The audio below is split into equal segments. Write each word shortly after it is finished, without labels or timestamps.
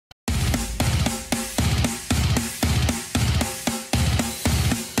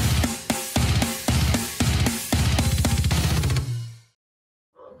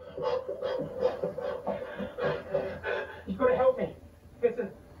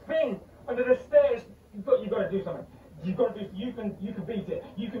thing under the stairs. You got to do something. You got to do. You can beat it.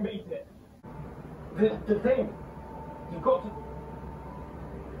 You can beat it. The thing. You've got to.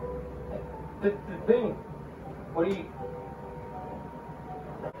 The thing. What do you?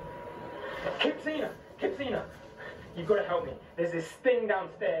 Kipsina, you've got to help me. There's this thing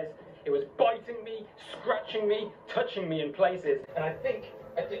downstairs. It was biting me, scratching me, touching me in places, and I think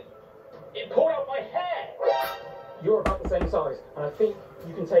it pulled out my hair. You're about the same size, and I think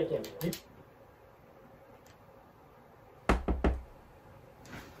you can take him.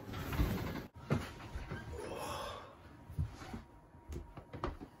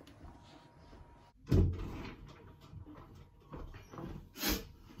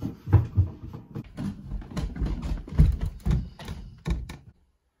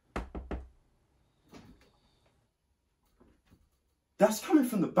 That's coming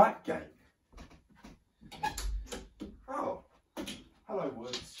from the back gate. Oh, hello,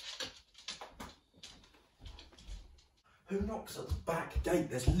 Woods. Who knocks at the back gate?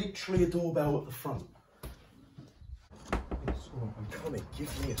 There's literally a doorbell at the front. I'm coming.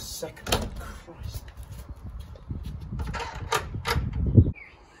 Give me a second. Oh, Christ.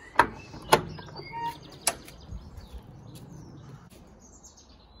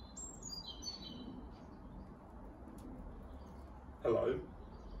 Hello.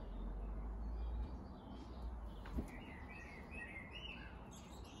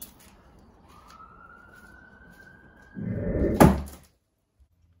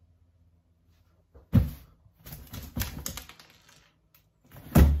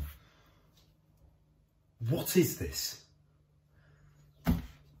 What is this?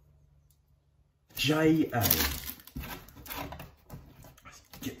 J.A. Let's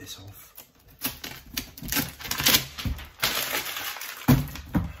get this off.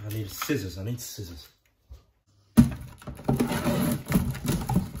 I need scissors. I need scissors.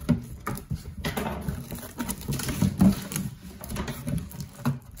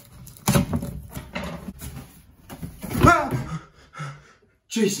 Ah!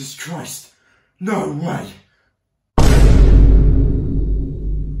 Jesus Christ. No way.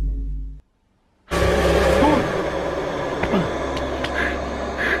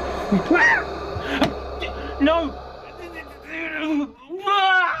 No.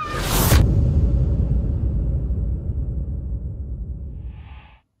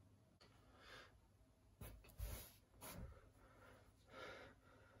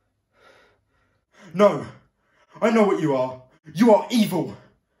 No, I know what you are. You are evil.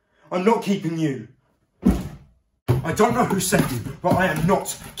 I'm not keeping you. I don't know who sent you, but I am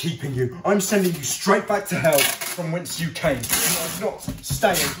not keeping you. I'm sending you straight back to hell from whence you came. You are not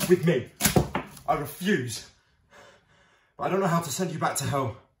staying with me. I refuse. But I don't know how to send you back to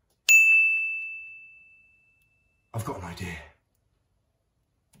hell. I've got an idea.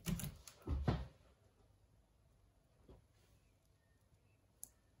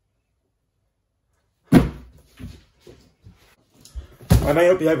 I may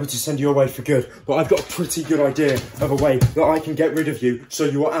not be able to send you away for good, but I've got a pretty good idea of a way that I can get rid of you so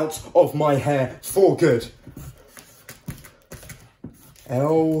you are out of my hair for good.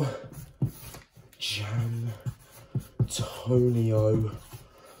 El Jantonio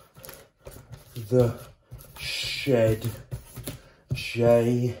the Shed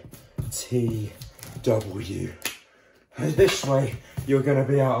JTW. This way you're going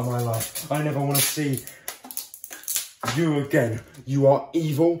to be out of my life. I never want to see you again. You are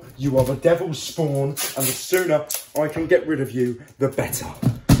evil, you are the devil's spawn, and the sooner I can get rid of you, the better.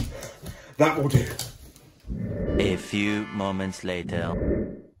 That will do. A few moments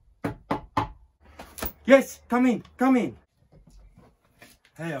later. Yes, come in, come in.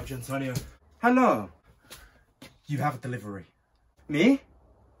 Hey, Argentinio. Hello. You have a delivery. Me?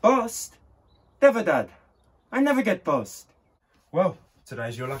 Post? Never dad. I never get post. Well,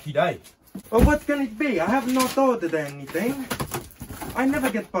 today's your lucky day. Well, what can it be? I have not ordered anything. I never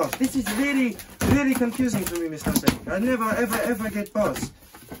get post. This is really, really confusing to me, Mr. Beck. I never, ever get post.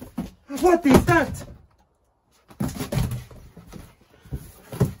 What is that?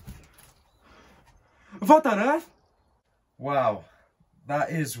 What on earth? Wow,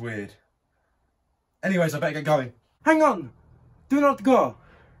 that is weird. Anyways, I better get going. Hang on. Do not go.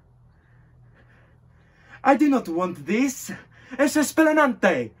 I do not want this. Es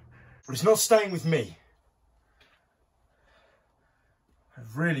espeluznante. But it's not staying with me. I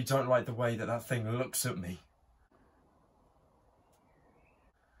really don't like the way that that thing looks at me.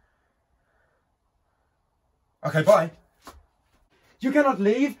 Okay, bye. You cannot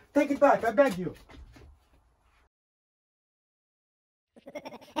leave. Take it back, I beg you.